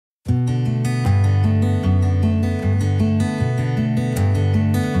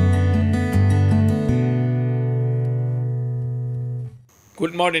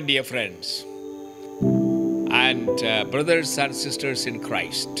Good morning, dear friends and brothers and sisters in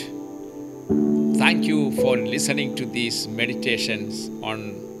Christ. Thank you for listening to these meditations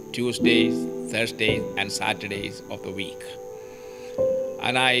on Tuesdays, Thursdays, and Saturdays of the week.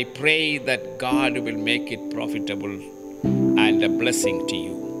 And I pray that God will make it profitable and a blessing to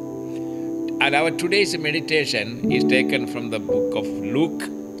you. And our today's meditation is taken from the book of Luke,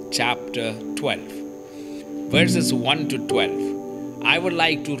 chapter 12, verses 1 to 12. I would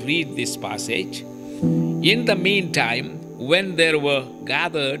like to read this passage. In the meantime, when there were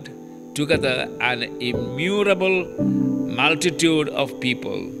gathered together an innumerable multitude of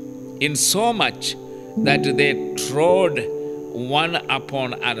people, insomuch that they trod one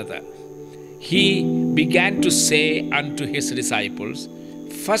upon another, he began to say unto his disciples,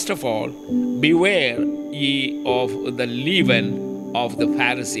 First of all, beware ye of the leaven of the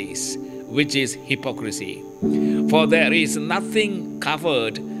Pharisees, which is hypocrisy. For there is nothing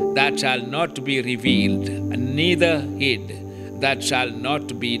covered that shall not be revealed, neither hid that shall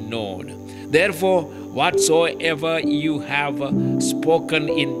not be known. Therefore, whatsoever you have spoken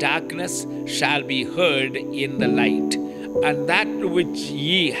in darkness shall be heard in the light, and that which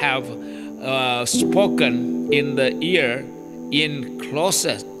ye have spoken in the ear in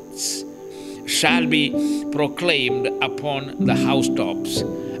closets shall be proclaimed upon the housetops.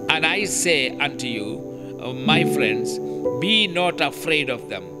 And I say unto you, my friends, be not afraid of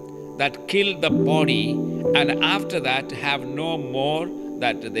them that kill the body, and after that have no more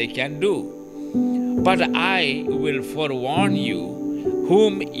that they can do. But I will forewarn you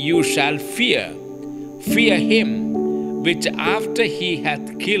whom you shall fear. Fear him which after he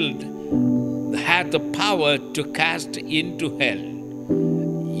hath killed hath the power to cast into hell.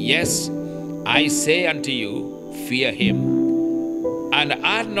 Yes, I say unto you, fear him. And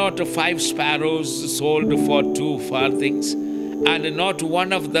are not 5 sparrows sold for 2 farthings, and not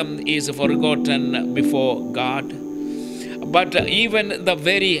one of them is forgotten before God? But even the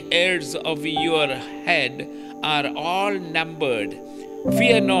very hairs of your head are all numbered.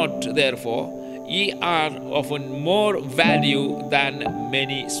 Fear not, therefore, ye are of more value than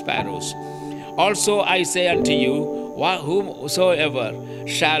many sparrows. Also I say unto you, whomsoever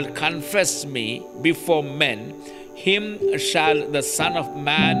shall confess me before men, him shall the Son of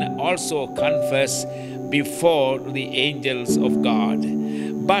Man also confess before the angels of God.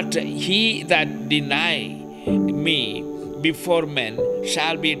 But he that deny me before men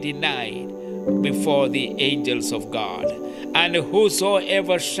shall be denied before the angels of God. And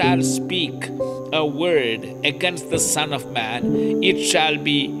whosoever shall speak a word against the Son of Man, it shall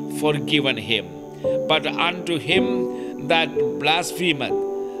be forgiven him. But unto him that blasphemeth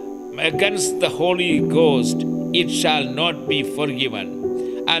against the Holy Ghost, it shall not be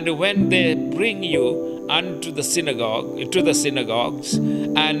forgiven. And when they bring you unto the synagogues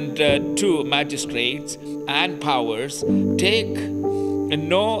and to magistrates and powers, take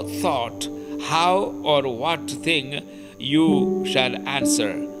no thought how or what thing you shall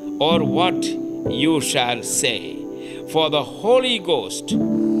answer, or what you shall say. For the Holy Ghost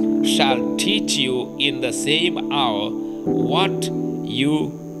shall teach you in the same hour what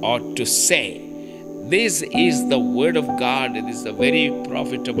you ought to say. This is the word of God. It is a very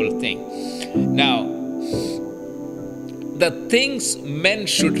profitable thing. Now, the things men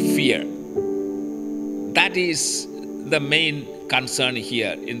should fear, that is the main concern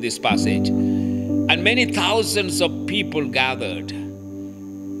here in this passage. And many thousands of people gathered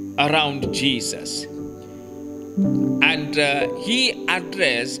around Jesus. And he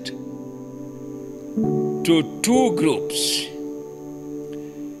addressed to 2 groups.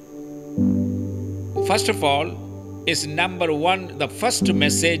 First of all, is number 1, the first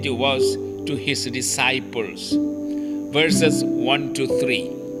message was to his disciples, verses 1 to 3.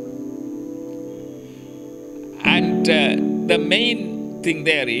 And the main thing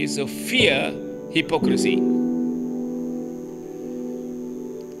there is fear hypocrisy.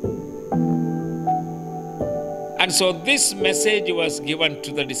 And so this message was given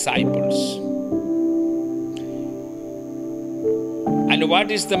to the disciples. And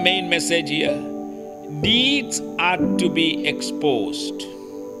what is the main message here? Deeds are to be exposed,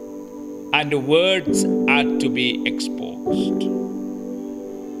 and words are to be exposed.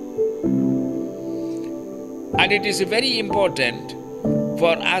 And it is very important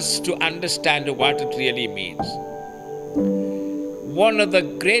for us to understand what it really means. One of the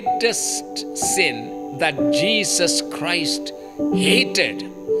greatest sin that Jesus Christ hated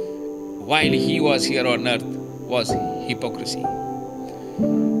while he was here on earth was hypocrisy.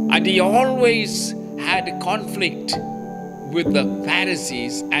 And he always had conflict with the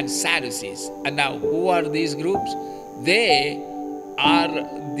Pharisees and Sadducees. And now who are these groups? They are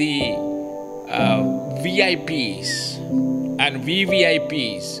the VIPs and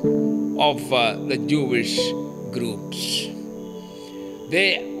VVIPs of the Jewish groups. They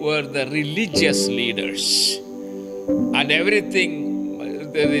were the religious leaders, and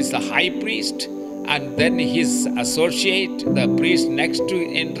everything, there is the high priest, and then his associate, the priest next to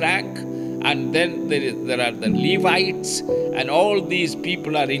in rank, and then there are the Levites, and all these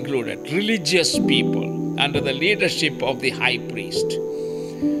people are included, religious people under the leadership of the high priest.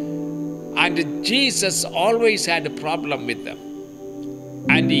 And Jesus always had a problem with them,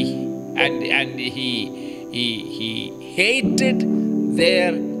 and he hated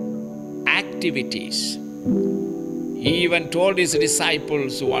their activities. He even told his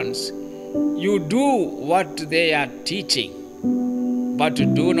disciples once, "You do what they are teaching, but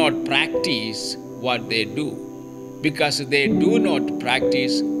do not practice what they do, because they do not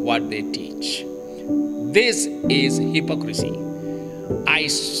practice what they teach." This is hypocrisy. I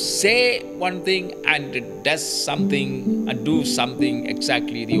say one thing and does something and do something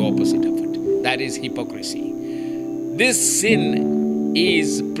exactly the opposite of it. That is hypocrisy. This sin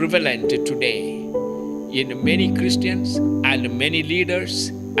is prevalent today in many Christians and many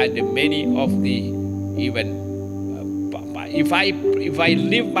leaders and many of the even. If I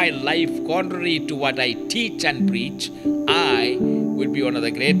live my life contrary to what I teach and preach, I will be one of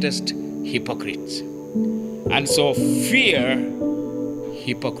the greatest hypocrites. And so fear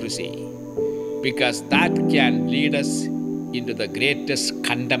hypocrisy, because that can lead us into the greatest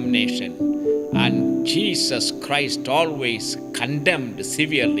condemnation. And Jesus Christ always condemned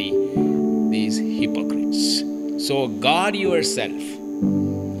severely these hypocrites. So guard yourself,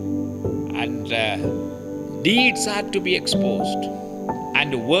 and deeds are to be exposed,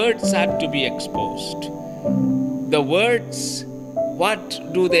 and words are to be exposed. The words, what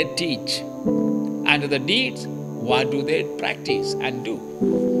do they teach? And the deeds, what do they practice and do?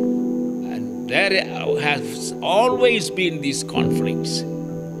 And there has always been these conflicts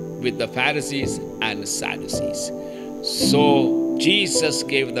with the Pharisees and Sadducees. So Jesus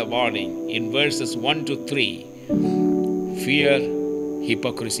gave the warning in verses 1 to 3. Fear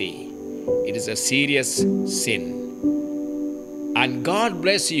hypocrisy. It is a serious sin. And God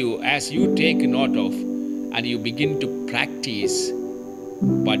bless you as you take note of and you begin to practice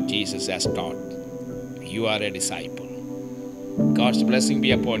what Jesus has taught. You are a disciple. God's blessing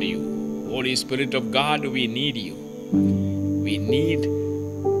be upon you. Holy Spirit of God, we need you. We need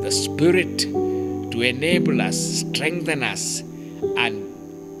the Spirit to enable us, strengthen us, and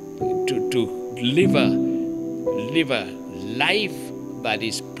to live a life that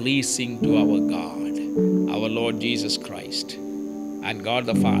is pleasing to our God, our Lord Jesus Christ, and God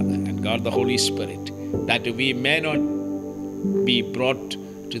the Father, and God the Holy Spirit, that we may not be brought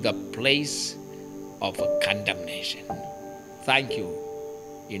to the place of condemnation. Thank you.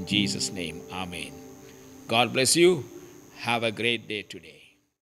 In Jesus' name, amen. God bless you. Have a great day today.